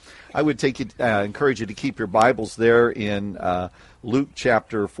I would encourage you to keep your Bibles there in Luke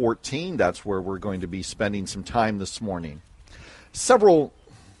chapter 14. That's where we're going to be spending some time this morning. Several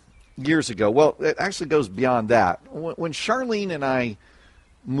years ago, well, it actually goes beyond that. When Charlene and I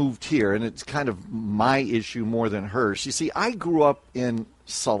moved here, and it's kind of my issue more than hers. You see, I grew up in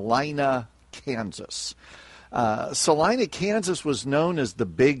Salina, Kansas. Salina, Kansas was known as the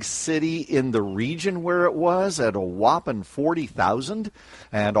big city in the region where it was at a whopping 40,000,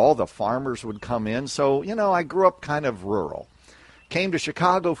 and all the farmers would come in. So, I grew up kind of rural. Came to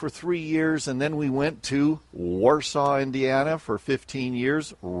Chicago for 3 years, and then we went to Warsaw, Indiana for 15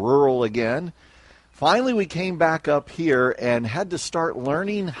 years, rural again. Finally, we came back up here and had to start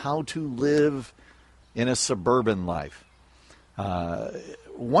learning how to live in a suburban life.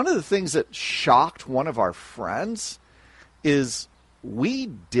 One of the things that shocked one of our friends is we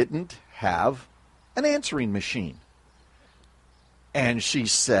didn't have an answering machine. And she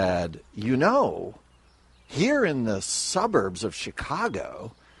said, here in the suburbs of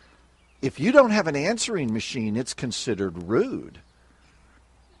Chicago, if you don't have an answering machine, it's considered rude.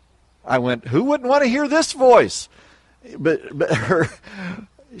 I went, who wouldn't want to hear this voice? But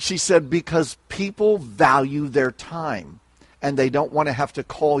she said, because people value their time, and they don't want to have to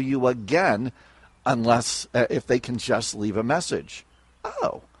call you again unless if they can just leave a message.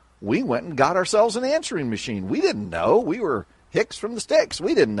 Oh, we went and got ourselves an answering machine. We didn't know. We were hicks from the sticks.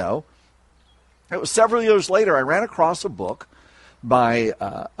 We didn't know. It was several years later, I ran across a book by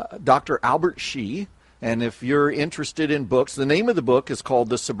Dr. Albert Shee. And if you're interested in books, the name of the book is called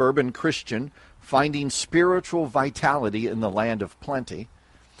The Suburban Christian, Finding Spiritual Vitality in the Land of Plenty.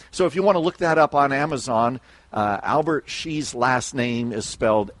 So if you want to look that up on Amazon, Albert Shee's last name is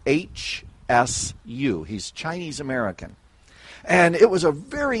spelled H-S-U. He's Chinese American. And it was a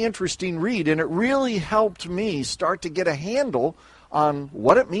very interesting read, and it really helped me start to get a handle on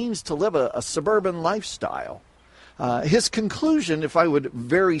what it means to live a suburban lifestyle. His conclusion, if I would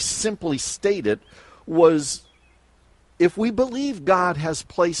very simply state it, was if we believe God has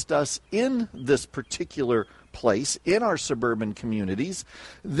placed us in this particular place, in our suburban communities,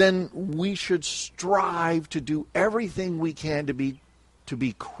 then we should strive to do everything we can to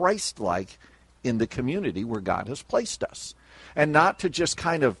be Christ-like in the community where God has placed us. And not to just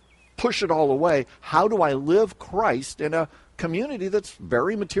kind of push it all away. How do I live Christ in a community that's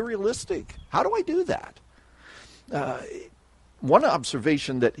very materialistic? How do I do that? One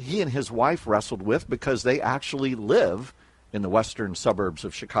observation that he and his wife wrestled with, because they actually live in the western suburbs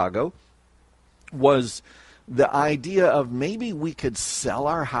of Chicago, was the idea of maybe we could sell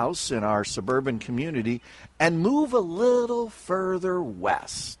our house in our suburban community and move a little further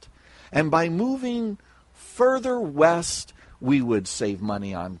west. And by moving further west, we would save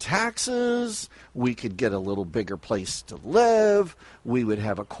money on taxes, we could get a little bigger place to live, we would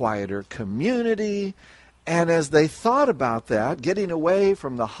have a quieter community. And as they thought about that, getting away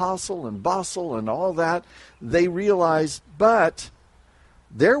from the hustle and bustle and all that, they realized, but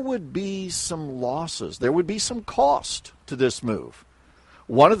there would be some losses. There would be some cost to this move.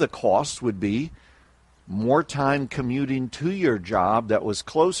 One of the costs would be more time commuting to your job that was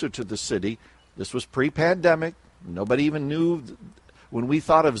closer to the city. This was pre-pandemic. Nobody even knew. When we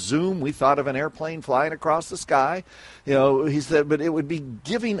thought of Zoom, we thought of an airplane flying across the sky. He said, but it would be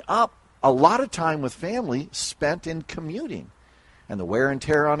giving up a lot of time with family spent in commuting and the wear and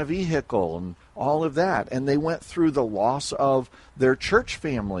tear on a vehicle and all of that. And they went through the loss of their church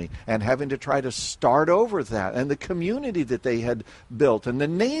family and having to try to start over that, and the community that they had built and the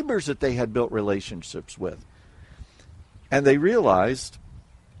neighbors that they had built relationships with. And they realized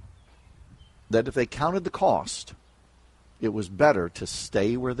that if they counted the cost, it was better to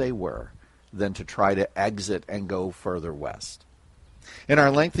stay where they were than to try to exit and go further west. In our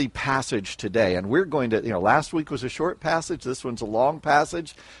lengthy passage today, and we're going to, last week was a short passage, this one's a long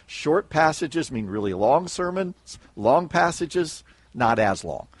passage. Short passages mean really long sermons. Long passages, not as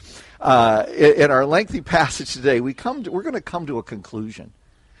long. In our lengthy passage today, we're going to come to a conclusion.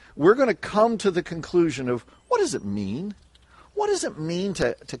 We're going to come to the conclusion of what does it mean? What does it mean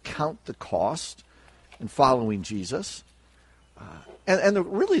to count the cost in following Jesus?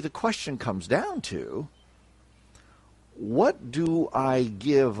 Really the question comes down to, what do I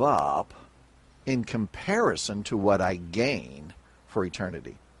give up in comparison to what I gain for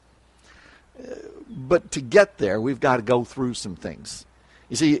eternity? But to get there, we've got to go through some things.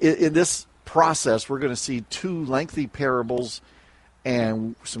 You see, in this process, we're going to see two lengthy parables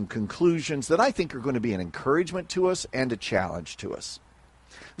and some conclusions that I think are going to be an encouragement to us and a challenge to us.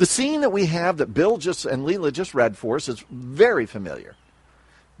 The scene that we have that Bill and Leela just read for us is very familiar.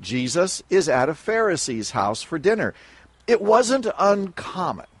 Jesus is at a Pharisee's house for dinner. It wasn't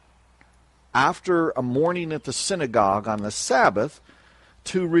uncommon after a morning at the synagogue on the Sabbath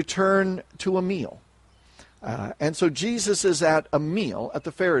to return to a meal. And so Jesus is at a meal at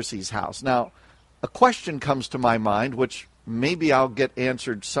the Pharisee's house. Now, a question comes to my mind, which maybe I'll get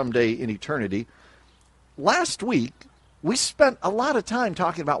answered someday in eternity. Last week, we spent a lot of time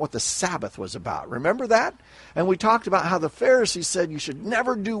talking about what the Sabbath was about. Remember that? And we talked about how the Pharisees said you should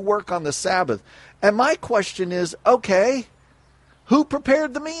never do work on the Sabbath. And my question is, okay, who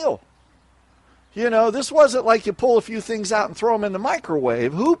prepared the meal? You know, this wasn't like you pull a few things out and throw them in the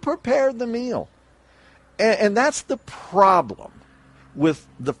microwave. Who prepared the meal? And that's the problem with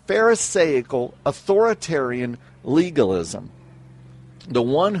the Pharisaical, authoritarian legalism. The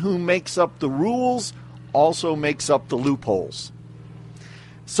one who makes up the rules also makes up the loopholes.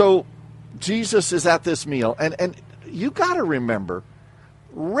 So Jesus is at this meal, and you got to remember,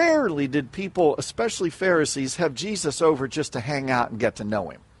 rarely did people, especially Pharisees, have Jesus over just to hang out and get to know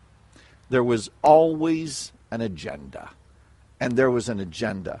him. There was always an agenda, and there was an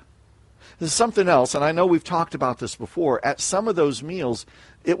agenda. There's something else, and I know we've talked about this before. At some of those meals,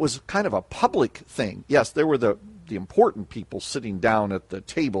 it was kind of a public thing. Yes, there were the important people sitting down at the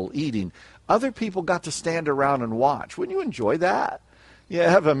table eating. Other people got to stand around and watch. Wouldn't you enjoy that? You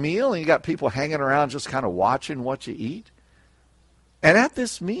have a meal, and you got people hanging around just kind of watching what you eat. And at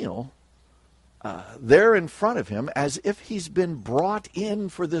this meal, there in front of him, as if he's been brought in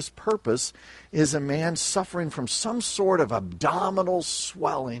for this purpose, is a man suffering from some sort of abdominal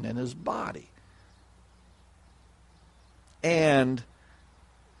swelling in his body. And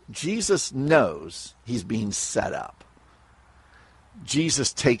Jesus knows he's being set up.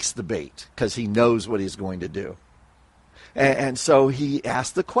 Jesus takes the bait because he knows what he's going to do. And so he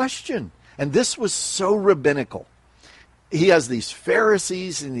asked the question. And this was so rabbinical. He has these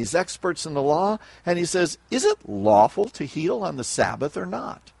Pharisees and these experts in the law, and he says, is it lawful to heal on the Sabbath or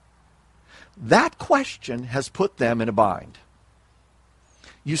not? That question has put them in a bind.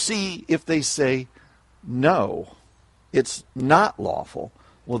 You see, if they say, no, it's not lawful,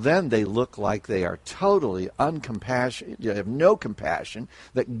 well, then they look like they are totally uncompassionate. You have no compassion,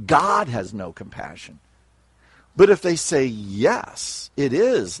 that God has no compassion. But if they say, yes, it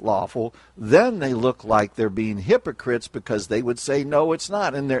is lawful, then they look like they're being hypocrites because they would say, no, it's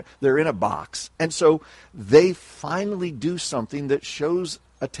not. And they're in a box. And so they finally do something that shows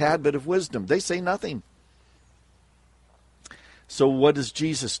a tad bit of wisdom. They say nothing. So what does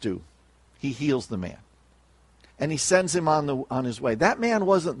Jesus do? He heals the man. And he sends him on his way. That man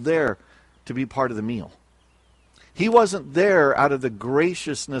wasn't there to be part of the meal. He wasn't there out of the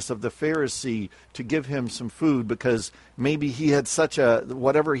graciousness of the Pharisee to give him some food because maybe he had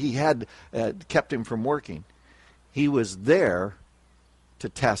whatever he had kept him from working. He was there to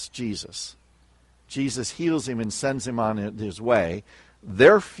test Jesus. Jesus heals him and sends him on his way.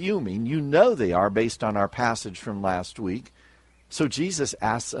 They're fuming. You know they are based on our passage from last week. So Jesus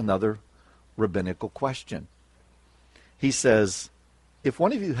asks another rabbinical question. He says, if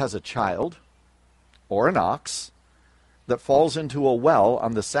one of you has a child or an ox that falls into a well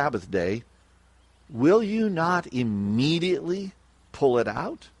on the Sabbath day, will you not immediately pull it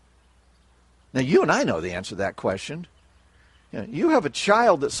out? Now, you and I know the answer to that question. You have a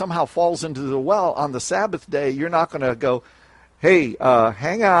child that somehow falls into the well on the Sabbath day, you're not going to go, hey,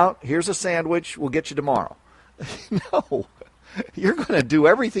 hang out, here's a sandwich, we'll get you tomorrow. No. You're going to do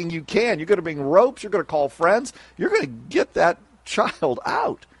everything you can. You're going to bring ropes, you're going to call friends, you're going to get that child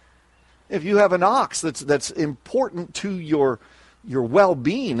out. If you have an ox that's important to your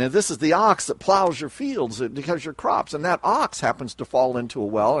well-being, and this is the ox that plows your fields because your crops, and that ox happens to fall into a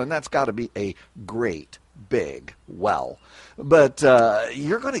well, and that's got to be a great big well. But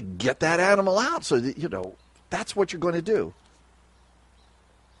you're going to get that animal out, so that, that's what you're going to do.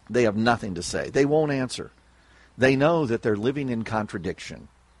 They have nothing to say. They won't answer. They know that they're living in contradiction.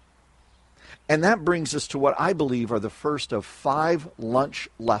 And that brings us to what I believe are the first of 5 lunch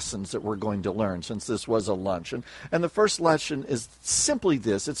lessons that we're going to learn, since this was a lunch. And the first lesson is simply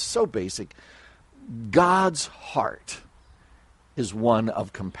this. It's so basic. God's heart is one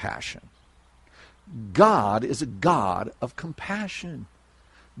of compassion. God is a God of compassion.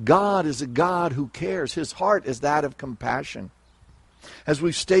 God is a God who cares. His heart is that of compassion. As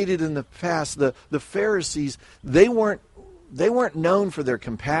we've stated in the past, the Pharisees, they weren't known for their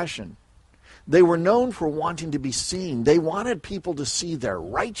compassion. They were known for wanting to be seen. They wanted people to see their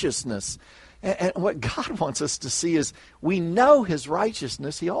righteousness. And what God wants us to see is, we know his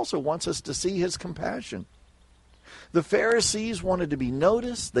righteousness. He also wants us to see his compassion. The Pharisees wanted to be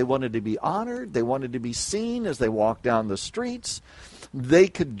noticed. They wanted to be honored. They wanted to be seen as they walked down the streets. They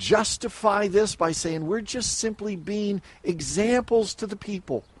could justify this by saying, we're just simply being examples to the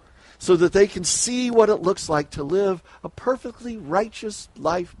people. so that they can see what it looks like to live a perfectly righteous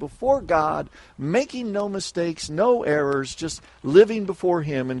life before God, making no mistakes, no errors, just living before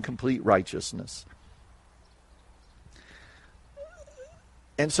Him in complete righteousness.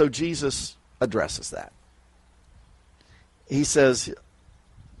 And so Jesus addresses that. He says,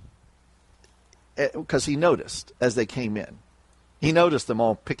 because he noticed as they came in, he noticed them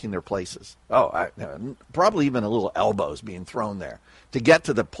all picking their places. Probably even a little elbows being thrown there to get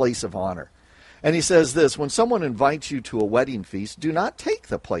to the place of honor. And he says this, when someone invites you to a wedding feast, do not take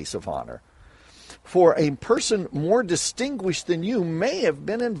the place of honor. For a person more distinguished than you may have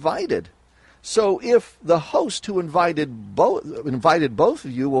been invited. So if the host who invited both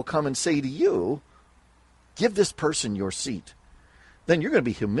of you will come and say to you, give this person your seat, then you're going to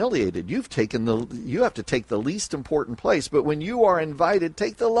be humiliated. You have to take the least important place. But when you are invited,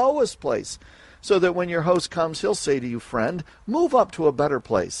 take the lowest place, so that when your host comes, he'll say to you, friend, move up to a better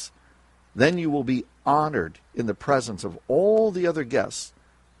place. Then you will be honored in the presence of all the other guests.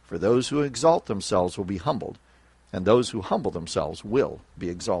 For those who exalt themselves will be humbled, and those who humble themselves will be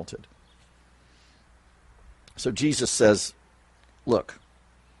exalted. So Jesus says, look,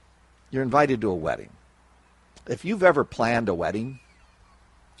 you're invited to a wedding. If you've ever planned a wedding,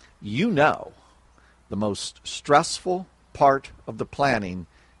 you know the most stressful part of the planning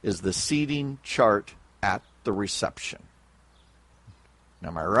is the seating chart at the reception.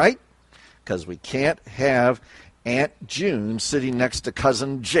 Am I right? Because we can't have Aunt June sitting next to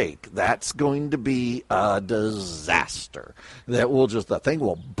Cousin Jake. That's going to be a disaster. The thing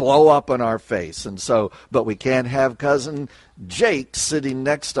will blow up in our face. But we can't have Cousin Jake sitting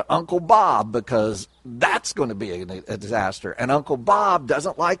next to Uncle Bob, because that's going to be a disaster. And Uncle Bob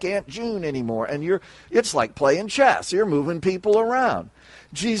doesn't like Aunt June anymore. And it's like playing chess. You're moving people around.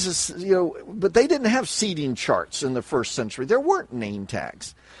 Jesus, but they didn't have seating charts in the first century. There weren't name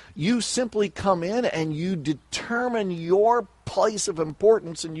tags. You simply come in and you determine your place of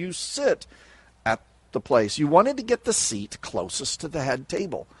importance, and you sit at the place. You wanted to get the seat closest to the head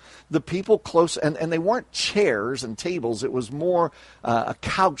table. The people close, and they weren't chairs and tables. It was more a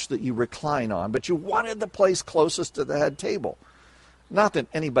couch that you recline on. But you wanted the place closest to the head table. Not that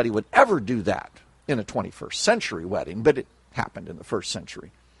anybody would ever do that in a 21st century wedding, but it happened in the first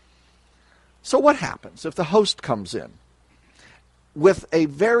century. So what happens if the host comes in with a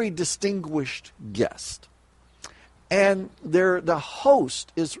very distinguished guest, and the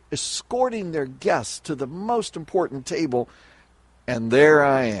host is escorting their guests to the most important table, and there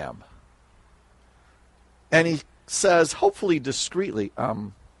I am. And he says, hopefully discreetly,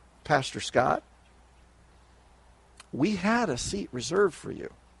 Pastor Scott, we had a seat reserved for you.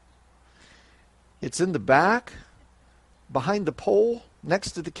 It's in the back, behind the pole,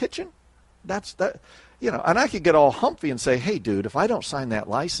 next to the kitchen. And I could get all humpy and say, hey, dude, if I don't sign that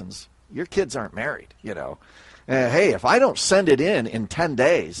license, your kids aren't married, Hey, if I don't send it in 10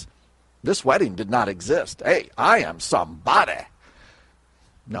 days, this wedding did not exist. Hey, I am somebody.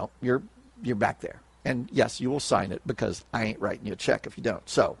 No, you're back there. And yes, you will sign it, because I ain't writing you a check if you don't.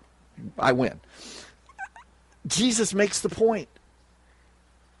 So I win. Jesus makes the point.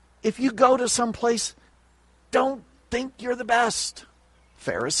 If you go to some place, don't think you're the best.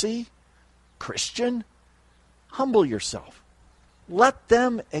 Pharisee, Christian, humble yourself. Let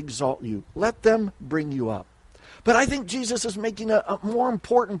them exalt you. Let them bring you up. But I think Jesus is making a more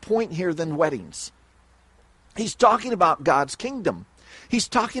important point here than weddings. He's talking about God's kingdom. He's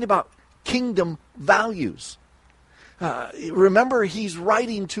talking about kingdom values. Remember, he's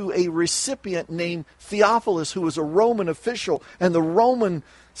writing to a recipient named Theophilus, who was a Roman official, and the Roman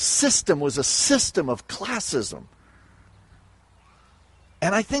system was a system of classism.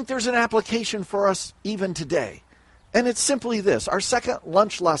 And I think there's an application for us even today. And it's simply this. Our second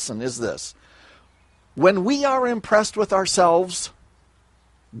lunch lesson is this. When we are impressed with ourselves,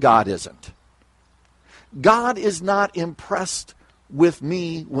 God isn't. God is not impressed with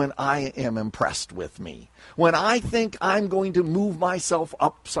me when I am impressed with me. When I think I'm going to move myself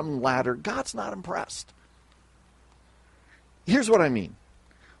up some ladder, God's not impressed. Here's what I mean.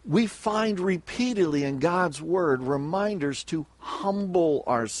 We find repeatedly in God's word reminders to humble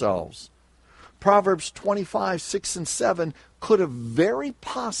ourselves. Proverbs 25, 6 and 7 could have very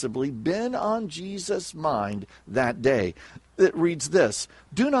possibly been on Jesus' mind that day. It reads this,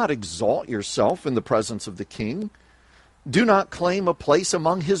 do not exalt yourself in the presence of the king. Do not claim a place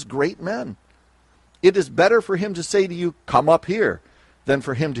among his great men. It is better for him to say to you, come up here, than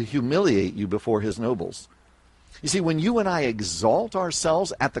for him to humiliate you before his nobles. You see, when you and I exalt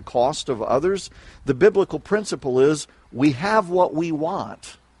ourselves at the cost of others, the biblical principle is we have what we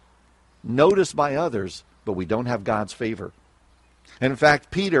want, noticed by others, but we don't have God's favor. And in fact,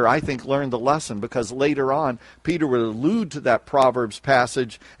 Peter, I think, learned the lesson, because later on, Peter would allude to that Proverbs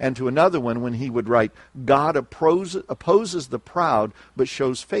passage and to another one when he would write, God opposes the proud, but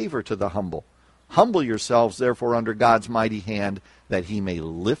shows favor to the humble. Humble yourselves, therefore, under God's mighty hand, that he may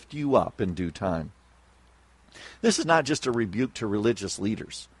lift you up in due time. This is not just a rebuke to religious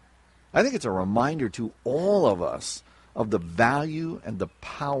leaders. I think it's a reminder to all of us of the value and the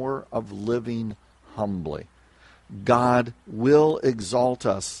power of living humbly. God will exalt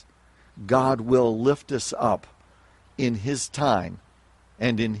us. God will lift us up in his time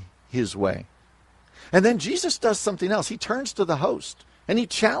and in his way. And then Jesus does something else. He turns to the host and he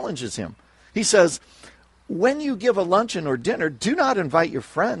challenges him. He says, when you give a luncheon or dinner, do not invite your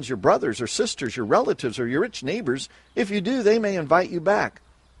friends, your brothers or sisters, your relatives, or your rich neighbors. If you do, they may invite you back,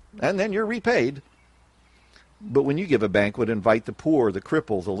 and then you're repaid. But when you give a banquet, invite the poor, the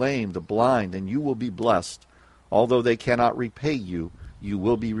crippled, the lame, the blind, and you will be blessed. Although they cannot repay you, you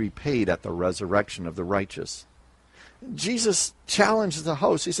will be repaid at the resurrection of the righteous. Jesus challenges the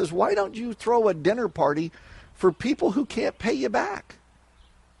host. He says, why don't you throw a dinner party for people who can't pay you back?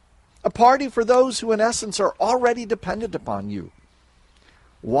 A party for those who, in essence, are already dependent upon you.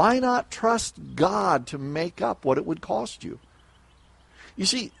 Why not trust God to make up what it would cost you? You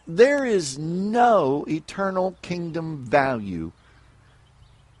see, there is no eternal kingdom value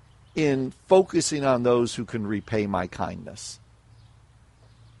in focusing on those who can repay my kindness.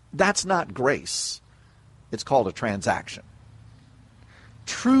 That's not grace. It's called a transaction.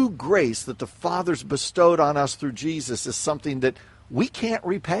 True grace that the Father's bestowed on us through Jesus is something that we can't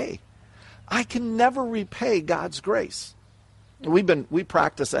repay. I can never repay God's grace. We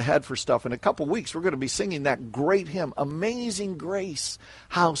practice ahead for stuff. In a couple weeks, we're going to be singing that great hymn, Amazing Grace.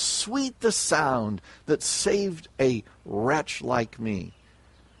 How sweet the sound that saved a wretch like me.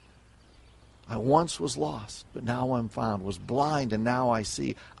 I once was lost, but now I'm found. Was blind, and now I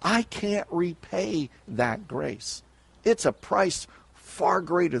see. I can't repay that grace. It's a price far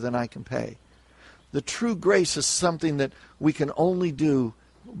greater than I can pay. The true grace is something that we can only do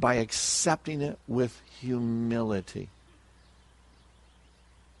by accepting it with humility.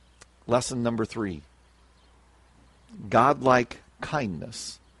 Lesson number 3. Godlike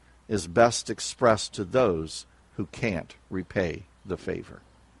kindness is best expressed to those who can't repay the favor.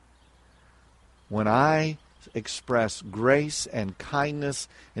 When I express grace and kindness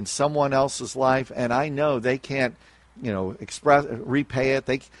in someone else's life, and I know they can't, repay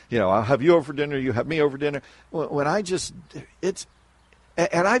it. I'll have you over for dinner, you have me over dinner. When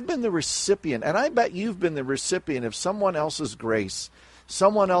and I've been the recipient, and I bet you've been the recipient of someone else's grace,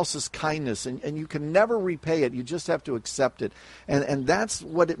 someone else's kindness, and you can never repay it. You just have to accept it. And that's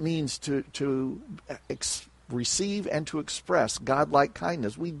what it means to receive and to express godlike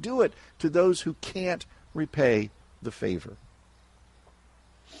kindness. We do it to those who can't repay the favor.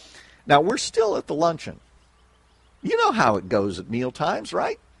 Now, we're still at the luncheon. You know how it goes at meal times,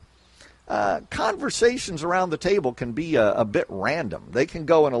 right? Conversations around the table can be a bit random. They can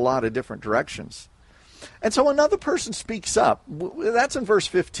go in a lot of different directions. And so another person speaks up. That's in verse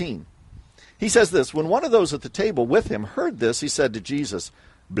 15. He says this, when one of those at the table with him heard this, he said to Jesus,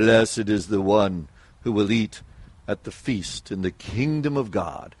 "Blessed is the one who will eat at the feast in the kingdom of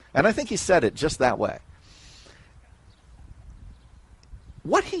God." And I think he said it just that way.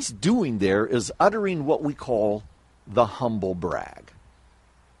 What he's doing there is uttering what we call the humble brag.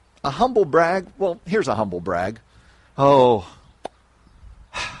 A humble brag? Well, here's a humble brag. Oh,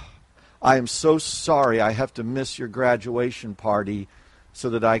 I am so sorry I have to miss your graduation party so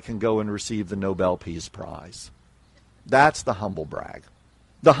that I can go and receive the Nobel Peace Prize. That's the humble brag.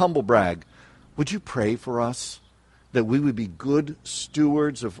 The humble brag. Would you pray for us that we would be good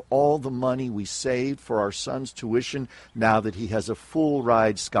stewards of all the money we saved for our son's tuition now that he has a full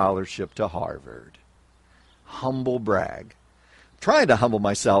ride scholarship to Harvard? Humble brag. Trying to humble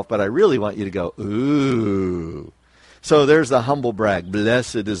myself, but I really want you to go, ooh. So there's the humble brag.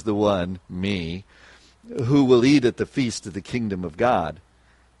 Blessed is the one, me, who will eat at the feast of the kingdom of God.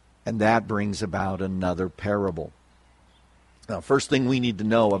 And that brings about another parable. Now, first thing we need to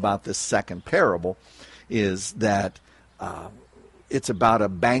know about this second parable is that it's about a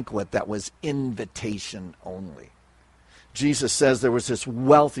banquet that was invitation only. Jesus says there was this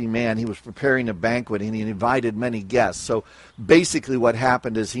wealthy man. He was preparing a banquet, and he invited many guests. So basically what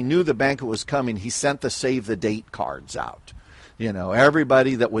happened is he knew the banquet was coming. He sent the save-the-date cards out.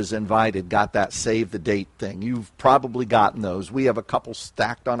 Everybody that was invited got that save-the-date thing. You've probably gotten those. We have a couple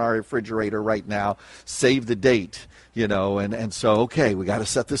stacked on our refrigerator right now. Save the date, and so, okay, we got to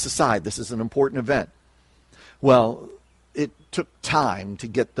set this aside. This is an important event. Well, it took time to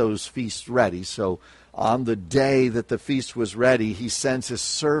get those feasts ready, so on the day that the feast was ready, he sends his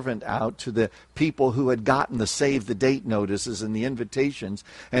servant out to the people who had gotten the save the date notices and the invitations.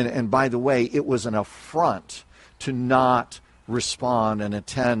 And by the way, it was an affront to not respond and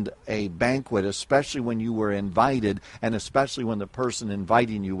attend a banquet, especially when you were invited, and especially when the person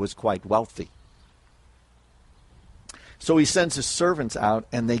inviting you was quite wealthy. So he sends his servants out,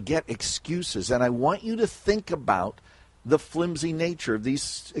 and they get excuses. And I want you to think about the flimsy nature of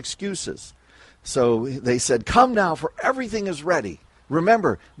these excuses. So they said, "Come now, for everything is ready."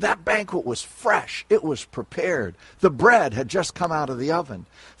 Remember, that banquet was fresh. It was prepared. The bread had just come out of the oven.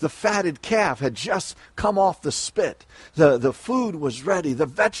 The fatted calf had just come off the spit. The food was ready. The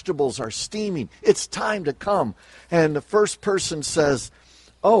vegetables are steaming. It's time to come. And the first person says,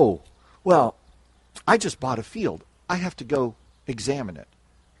 "Oh, well, I just bought a field. I have to go examine it."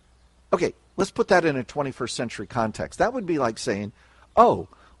 Okay, let's put that in a 21st century context. That would be like saying, "Oh,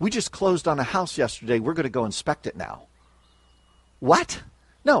 we just closed on a house yesterday. We're going to go inspect it now." What?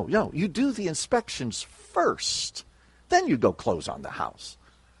 No, you do the inspections first. Then you go close on the house.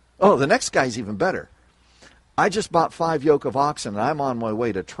 Oh, the next guy's even better. "I just bought 5 yoke of oxen, and I'm on my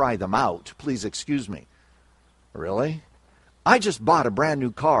way to try them out. Please excuse me." Really? "I just bought a brand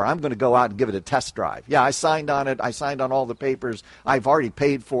new car. I'm going to go out and give it a test drive. Yeah, I signed on it. I signed on all the papers. I've already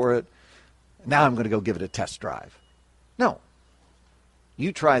paid for it. Now I'm going to go give it a test drive." No.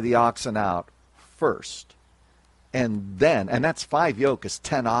 You try the oxen out first. And then, and that's 5 yoke is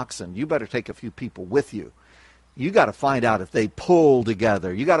 10 oxen. You better take a few people with you. You got to find out if they pull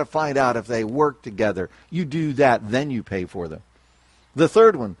together. You got to find out if they work together. You do that, then you pay for them. The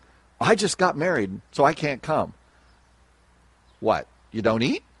third one, "I just got married, so I can't come." What? You don't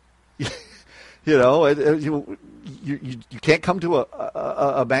eat? You can't come to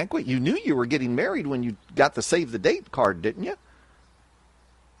a banquet? You knew you were getting married when you got the save the date card, didn't you?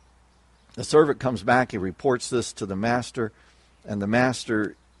 The servant comes back, he reports this to the master, and the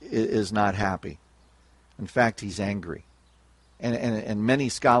master is not happy. In fact, he's angry. And many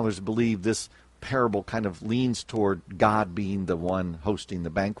scholars believe this parable kind of leans toward God being the one hosting the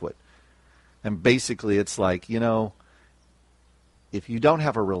banquet. And basically it's like, if you don't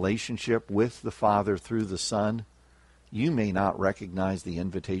have a relationship with the Father through the Son, you may not recognize the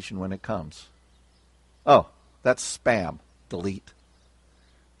invitation when it comes. Oh, that's spam. Delete.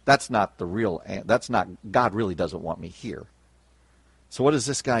 That's not the real, God really doesn't want me here. So what does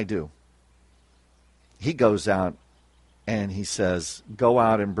this guy do? He goes out and he says, "Go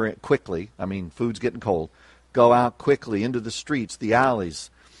out and bring quickly." Food's getting cold. "Go out quickly into the streets, the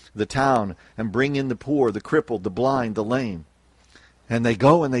alleys, the town, and bring in the poor, the crippled, the blind, the lame." And they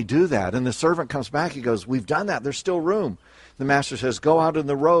go and they do that. And the servant comes back. He goes, "We've done that. There's still room." The master says, "Go out in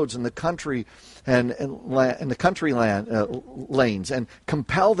the roads and the country and the country lanes and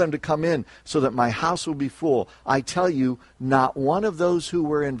compel them to come in so that my house will be full. I tell you, not one of those who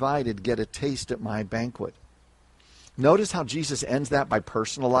were invited get a taste at my banquet." Notice how Jesus ends that by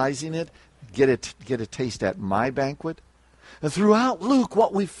personalizing it. Get a taste at my banquet. And throughout Luke,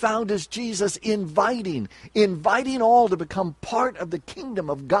 what we found is Jesus inviting all to become part of the kingdom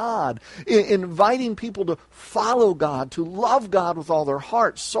of God, inviting people to follow God, to love God with all their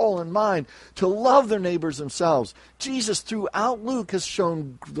heart, soul, and mind, to love their neighbors themselves. Jesus, throughout Luke, has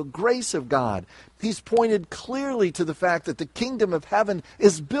shown the grace of God. He's pointed clearly to the fact that the kingdom of heaven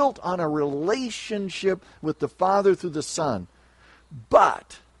is built on a relationship with the Father through the Son.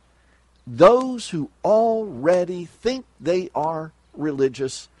 But those who already think they are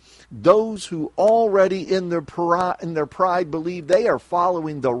religious, those who already in their pride believe they are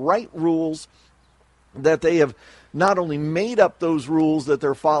following the right rules, that they have not only made up those rules that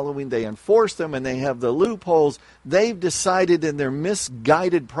they're following, they enforce them and they have the loopholes. They've decided in their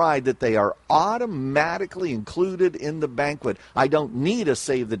misguided pride that they are automatically included in the banquet. I don't need a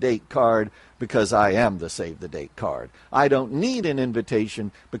save the date card because I am the save the date card. I don't need an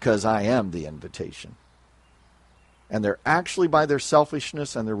invitation because I am the invitation. And they're actually, by their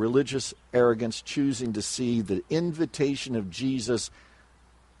selfishness and their religious arrogance, choosing to see the invitation of Jesus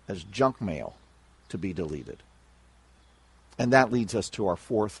as junk mail to be deleted. And that leads us to our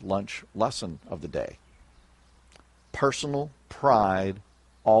fourth lunch lesson of the day. Personal pride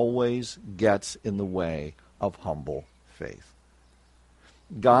always gets in the way of humble faith.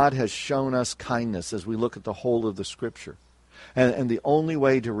 God has shown us kindness as we look at the whole of the Scripture. And the only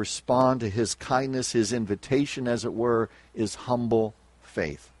way to respond to His kindness, His invitation, as it were, is humble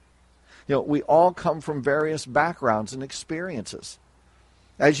faith. We all come from various backgrounds and experiences.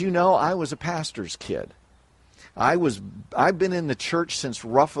 As you know, I was a pastor's kid. I've been in the church since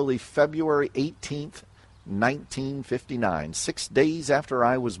roughly February 18th, 1959. 6 days after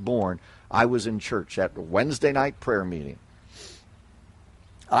I was born, I was in church at a Wednesday night prayer meeting.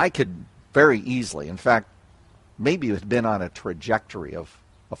 I could very easily, in fact, maybe have been on a trajectory of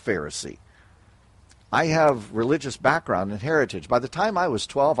a Pharisee. I have religious background and heritage. By the time I was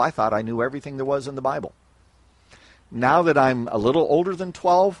 12, I thought I knew everything there was in the Bible. Now that I'm a little older than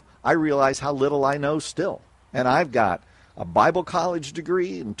 12, I realize how little I know still. And I've got a Bible college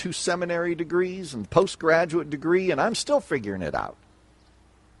degree and 2 seminary degrees and postgraduate degree, and I'm still figuring it out.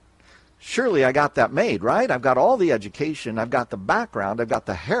 Surely I got that made, right? I've got all the education, I've got the background, I've got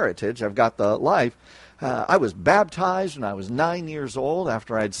the heritage, I've got the life. I was baptized when I was 9 years old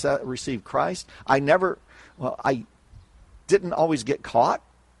after I'd received Christ. I didn't always get caught,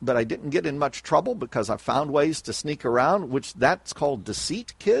 but I didn't get in much trouble because I found ways to sneak around, which that's called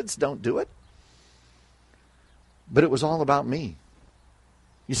deceit. Kids, don't do it. But it was all about me.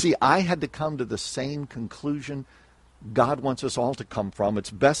 You see, I had to come to the same conclusion God wants us all to come from. It's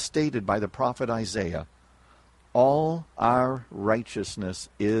best stated by the prophet Isaiah. All our righteousness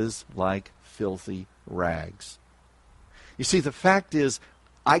is like filthy rags. You see, the fact is,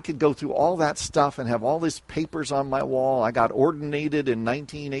 I could go through all that stuff and have all these papers on my wall. I got ordinated in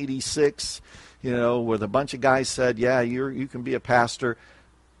 1986, where a bunch of guys said, yeah, you can be a pastor.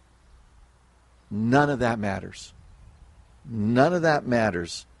 None of that matters. None of that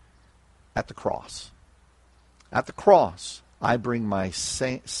matters at the cross. At the cross, I bring my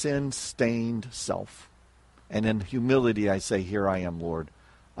sin-stained self. And in humility, I say, here I am, Lord.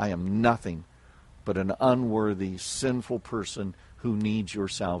 I am nothing but an unworthy, sinful person who needs your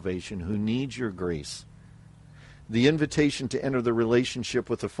salvation, who needs your grace. The invitation to enter the relationship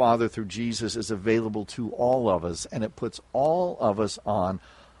with the Father through Jesus is available to all of us, and it puts all of us on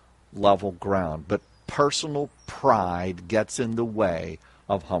level ground. But personal pride gets in the way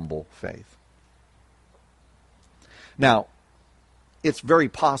of humble faith. Now, it's very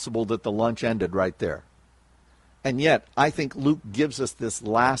possible that the lunch ended right there. And yet, I think Luke gives us this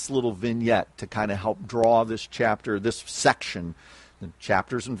last little vignette to kind of help draw this chapter, this section. The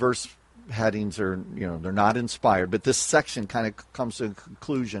chapters and verse headings are, they're not inspired, but this section kind of comes to a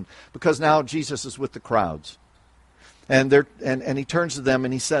conclusion because now Jesus is with the crowds. And he turns to them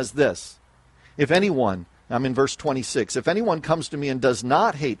and he says this, if anyone, I'm in verse 26, if anyone comes to me and does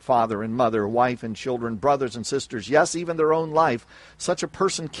not hate father and mother, wife and children, brothers and sisters, yes, even their own life, such a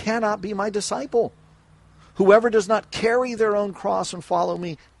person cannot be my disciple. Whoever does not carry their own cross and follow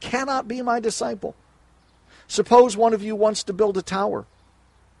me cannot be my disciple. Suppose one of you wants to build a tower.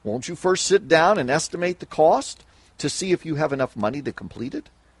 Won't you first sit down and estimate the cost to see if you have enough money to complete it?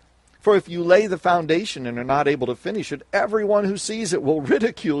 For if you lay the foundation and are not able to finish it, everyone who sees it will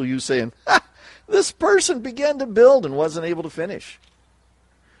ridicule you, saying, this person began to build and wasn't able to finish.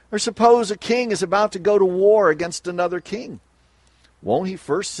 Or suppose a king is about to go to war against another king. Won't he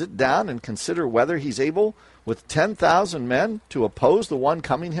first sit down and consider whether he's able with 10,000 men to oppose the one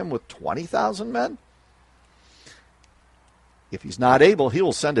coming him with 20,000 men? If he's not able, he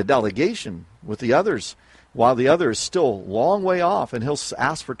will send a delegation with the others, while the other is still a long way off, and he'll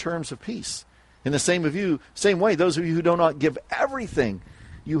ask for terms of peace. In the same way, those of you who do not give everything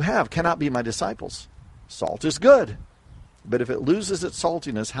you have cannot be my disciples. Salt is good, but if it loses its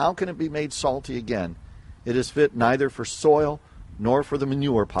saltiness, how can it be made salty again? It is fit neither for soil nor for the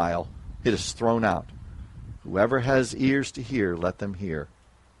manure pile. It is thrown out. Whoever has ears to hear, let them hear.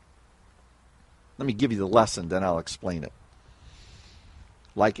 Let me give you the lesson, then I'll explain it.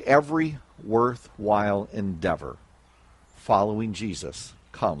 Like every worthwhile endeavor, following Jesus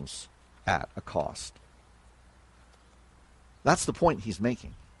comes at a cost. That's the point he's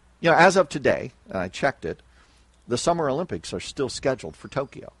making. As of today, and I checked it, the Summer Olympics are still scheduled for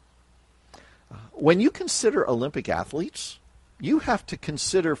Tokyo. When you consider Olympic athletes, you have to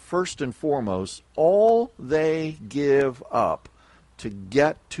consider first and foremost all they give up to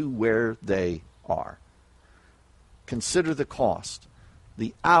get to where they are. Consider the cost,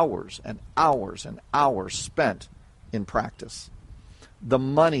 the hours and hours and hours spent in practice, the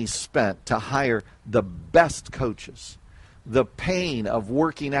money spent to hire the best coaches, the pain of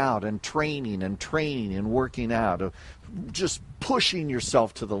working out and training and working out, of just pushing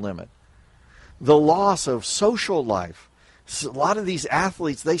yourself to the limit, the loss of social life. A lot of these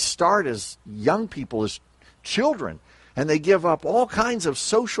athletes, they start as young people, as children, and they give up all kinds of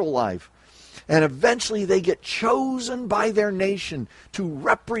social life. And eventually they get chosen by their nation to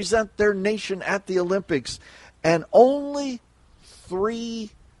represent their nation at the Olympics. And only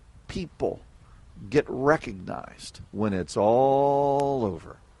 3 people get recognized when it's all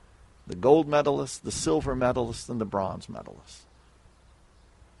over. The gold medalist, the silver medalist, and the bronze medalist.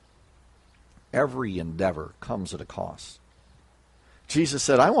 every endeavor comes at a cost. Jesus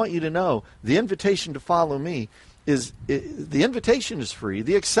said, I want you to know the invitation to follow me the invitation is free.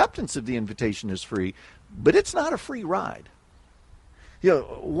 The acceptance of the invitation is free, but it's not a free ride. You know,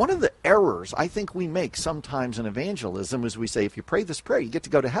 one of the errors I think we make sometimes in evangelism is we say, if you pray this prayer, you get to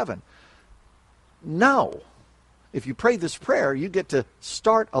go to heaven. No. If you pray this prayer, you get to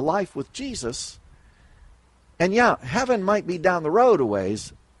start a life with Jesus. And yeah, heaven might be down the road a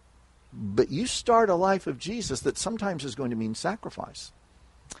ways, but you start a life of Jesus that sometimes is going to mean sacrifice.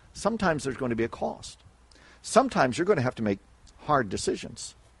 Sometimes there's going to be a cost. Sometimes you're going to have to make hard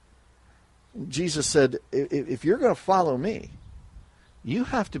decisions. Jesus said, if you're going to follow me, you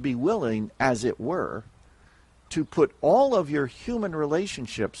have to be willing, as it were, to put all of your human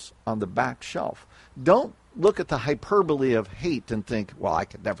relationships on the back shelf. Don't look at the hyperbole of hate and think, well, I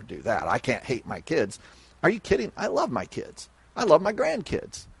could never do that. I can't hate my kids. Are you kidding? I love my kids. I love my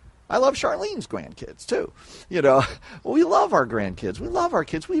grandkids. I love Charlene's grandkids, too. You know, we love our grandkids. We love our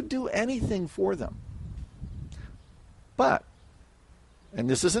kids. We'd do anything for them. But, and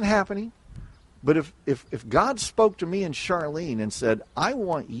this isn't happening, but if God spoke to me and Charlene and said, I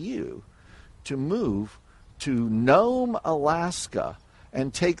want you to move to Nome, Alaska,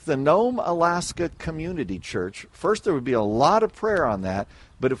 and take the Nome, Alaska Community Church, first there would be a lot of prayer on that,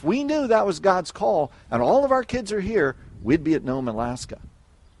 but if we knew that was God's call and all of our kids are here, we'd be at Nome, Alaska.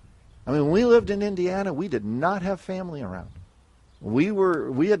 I mean, when we lived in Indiana, we did not have family around. We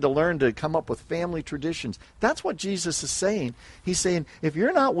had to learn to come up with family traditions. That's what Jesus is saying. He's saying, if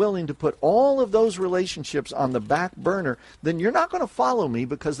you're not willing to put all of those relationships on the back burner, then you're not going to follow me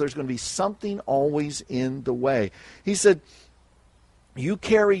because there's going to be something always in the way. He said, you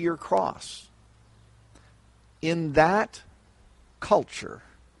carry your cross. In that culture,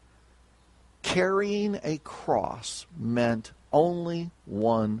 carrying a cross meant only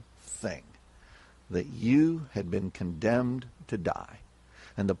one thing, that you had been condemned to die.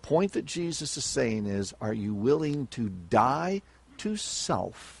 And the point that Jesus is saying is, are you willing to die to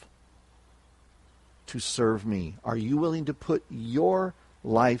self to serve me? Are you willing to put your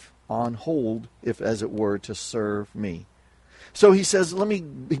life on hold, if as it were, to serve me? So he says, he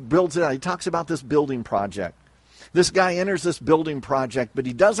builds it out. He talks about this building project. This guy enters this building project, but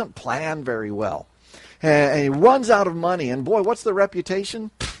he doesn't plan very well. And he runs out of money. And boy, what's the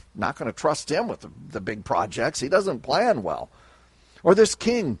reputation? Not going to trust him with the big projects. He doesn't plan well. Or this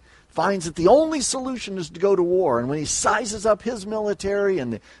king finds that the only solution is to go to war. And when he sizes up his military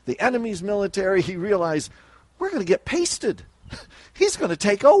and the enemy's military, he realizes, we're going to get pasted. He's going to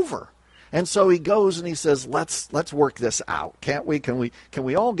take over. And so he goes and he says, let's work this out. Can't we? Can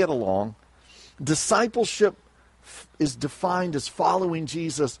we all get along? Discipleship is defined as following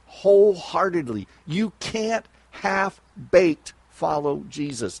Jesus wholeheartedly. You can't half-baked follow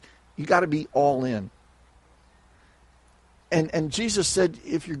Jesus. You got to be all in. And Jesus said,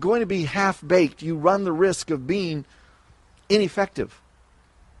 if you're going to be half-baked, you run the risk of being ineffective.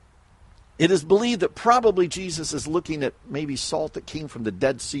 It is believed that probably Jesus is looking at maybe salt that came from the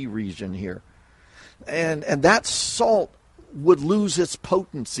Dead Sea region here. And that salt would lose its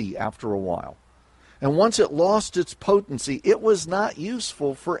potency after a while. And once it lost its potency, it was not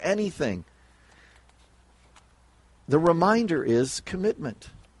useful for anything. The reminder is commitment.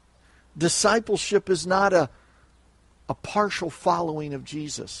 Discipleship is not a partial following of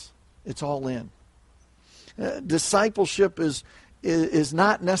Jesus. It's all in. Discipleship is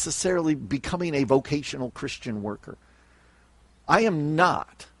not necessarily becoming a vocational Christian worker. I am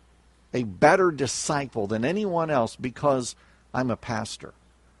not a better disciple than anyone else because I'm a pastor.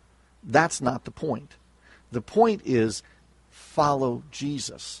 That's not the point. The point is follow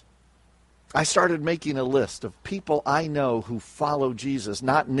Jesus. I started making a list of people I know who follow Jesus,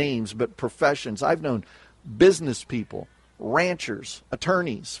 not names, but professions. I've known business people, ranchers,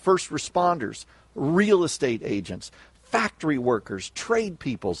 attorneys, first responders, real estate agents, factory workers, trade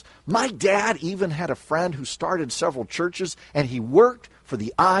peoples. My dad even had a friend who started several churches, and he worked for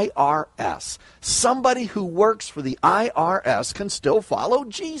the IRS. Somebody who works for the IRS can still follow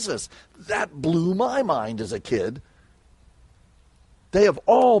Jesus. That blew my mind as a kid. They have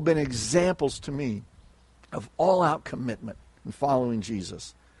all been examples to me of all-out commitment in following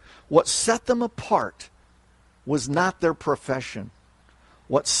Jesus. What set them apart was not their profession.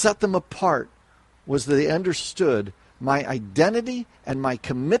 What set them apart was that they understood my identity and my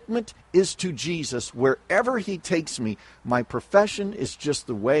commitment is to Jesus. Wherever he takes me, my profession is just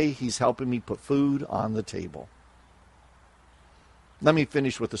the way he's helping me put food on the table. Let me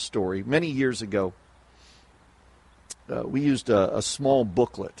finish with a story. Many years ago, we used a small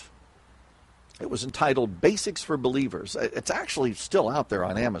booklet. It was entitled Basics for Believers. It's actually still out there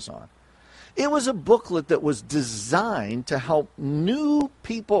on Amazon. It was a booklet that was designed to help new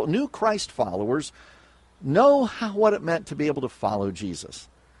people, new Christ followers, know what it meant to be able to follow Jesus.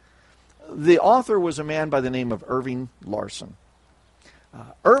 The author was a man by the name of Irving Larson.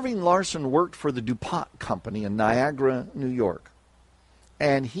 Irving Larson worked for the DuPont Company in Niagara, New York.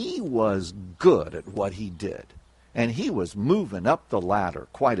 And he was good at what he did. And he was moving up the ladder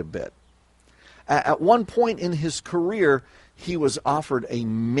quite a bit. At one point in his career, he was offered a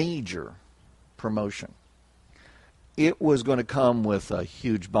major promotion. It was going to come with a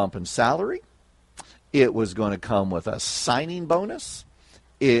huge bump in salary. It was going to come with a signing bonus.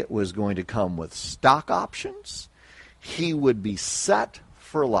 It was going to come with stock options. He would be set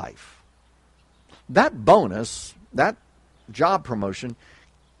for life. That bonus, that job promotion,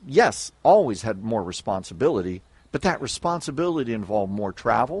 yes, always had more responsibility, but that responsibility involved more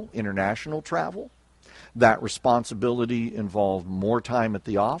travel, international travel. That responsibility involved more time at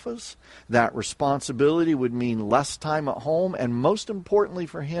the office. That responsibility would mean less time at home, and most importantly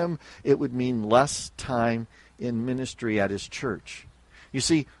for him, it would mean less time in ministry at his church. You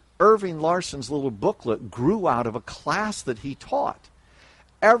see, Irving Larson's little booklet grew out of a class that he taught.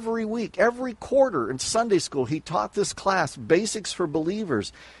 Every week, every quarter in Sunday school, he taught this class, Basics for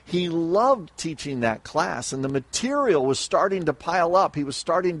Believers. He loved teaching that class, and the material was starting to pile up. He was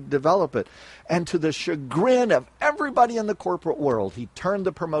starting to develop it. And to the chagrin of everybody in the corporate world, he turned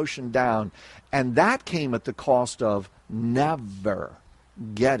the promotion down, and that came at the cost of never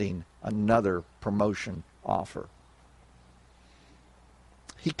getting another promotion offer.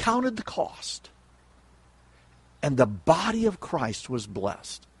 He counted the cost. And the body of Christ was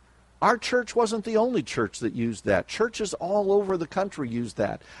blessed. Our church wasn't the only church that used that. Churches all over the country used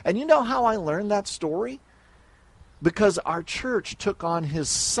that. And you know how I learned that story? Because our church took on his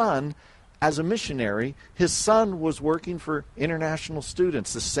son as a missionary. His son was working for international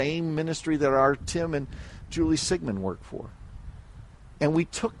students, the same ministry that our Tim and Julie Sigmund worked for. And we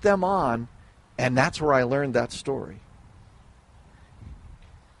took them on, and that's where I learned that story.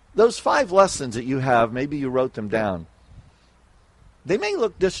 Those 5 lessons that you have, maybe you wrote them down. They may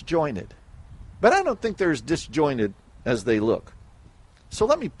look disjointed, but I don't think they're as disjointed as they look. So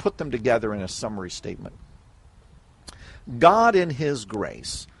let me put them together in a summary statement. God in his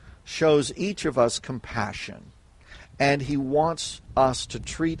grace shows each of us compassion, and he wants us to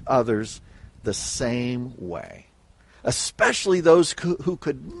treat others the same way, especially those who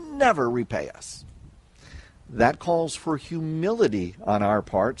could never repay us. That calls for humility on our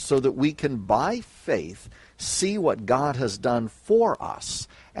part so that we can, by faith, see what God has done for us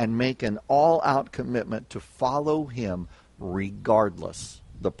and make an all-out commitment to follow him regardless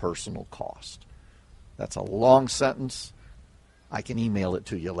the personal cost. That's a long sentence. I can email it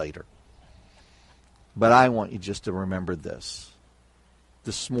to you later. But I want you just to remember this.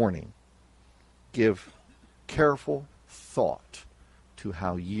 This morning, give careful thought to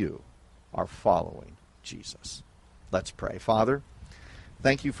how you are following Jesus. Let's pray. Father,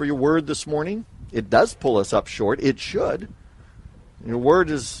 thank you for your word this morning. It does pull us up short. It should. Your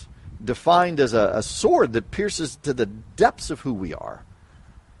word is defined as a sword that pierces to the depths of who we are.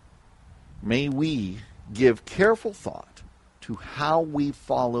 May we give careful thought to how we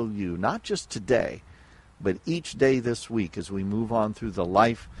follow you, not just today, but each day this week as we move on through the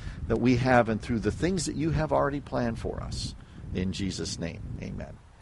life that we have and through the things that you have already planned for us. In Jesus' name, amen.